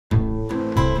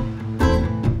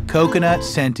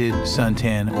coconut-scented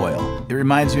suntan oil. It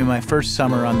reminds me of my first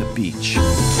summer on the beach.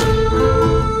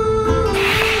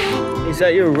 Is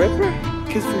that your Ripper?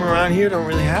 Kids from around here don't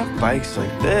really have bikes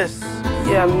like this.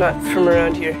 Yeah, I'm not from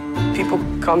around here. People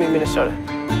call me Minnesota.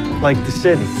 Like the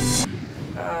city?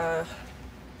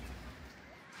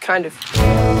 Kind of.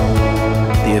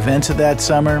 The events of that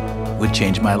summer would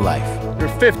change my life. There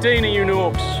are 15 of you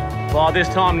nooks. By this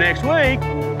time next week,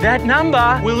 that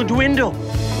number will dwindle.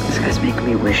 This guy's making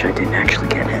me wish I didn't actually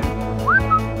get in.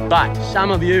 But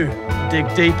some of you dig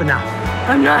deep enough.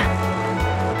 I'm not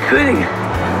quitting.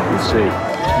 We'll see.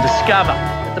 And discover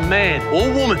that the man or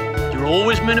woman you're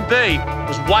always meant to be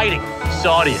was waiting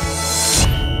beside you.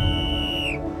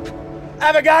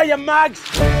 Have a go, you mugs!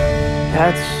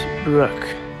 That's Brooke.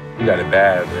 You got it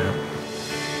bad,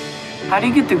 man. How do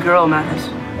you get the girl, Mathis?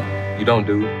 You don't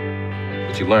do,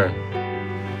 but you learn.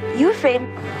 You afraid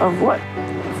Of what?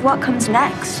 of what comes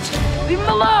next? Leave him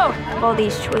alone! Of all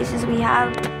these choices we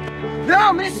have?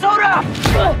 No, Minnesota!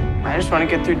 I just want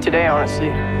to get through today, honestly.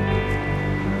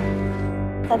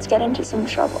 Let's get into some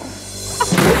trouble.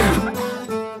 This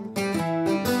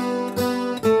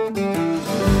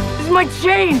is my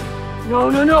chain! No,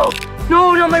 no, no.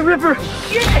 No, not my Ripper.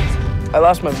 Shit! I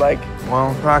lost my bike.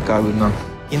 Well, Rock Guy would know.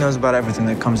 He knows about everything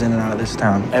that comes in and out of this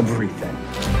town. Everything.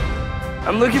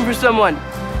 I'm looking for someone.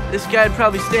 This guy'd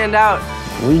probably stand out.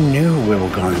 We knew we were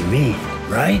going to meet,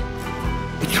 right?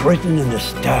 It's written in the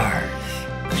stars.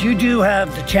 You do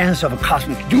have the chance of a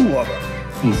cosmic do-over.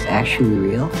 He's actually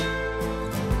real?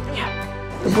 Yeah.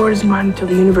 The board is mine until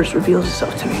the universe reveals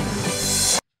itself to me.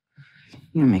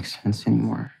 You don't make sense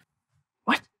anymore.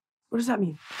 What? What does that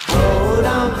mean?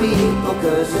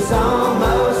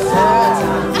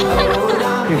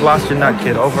 You've lost your nut,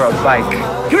 kid, over a bike.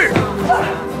 Come here!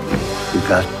 You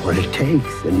got what it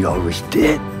takes, and you always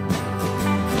did.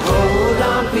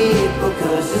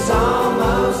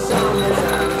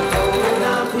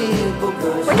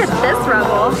 Look at this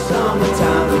rebel.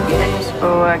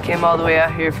 So I came all the way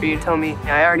out here for you to tell me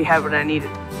I already had what I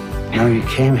needed. Now you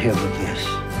came here with this.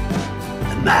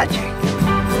 The magic.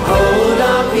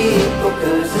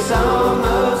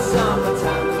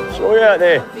 Saw you out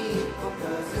there.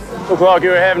 Look like you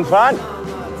were having fun.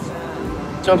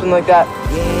 Something like that.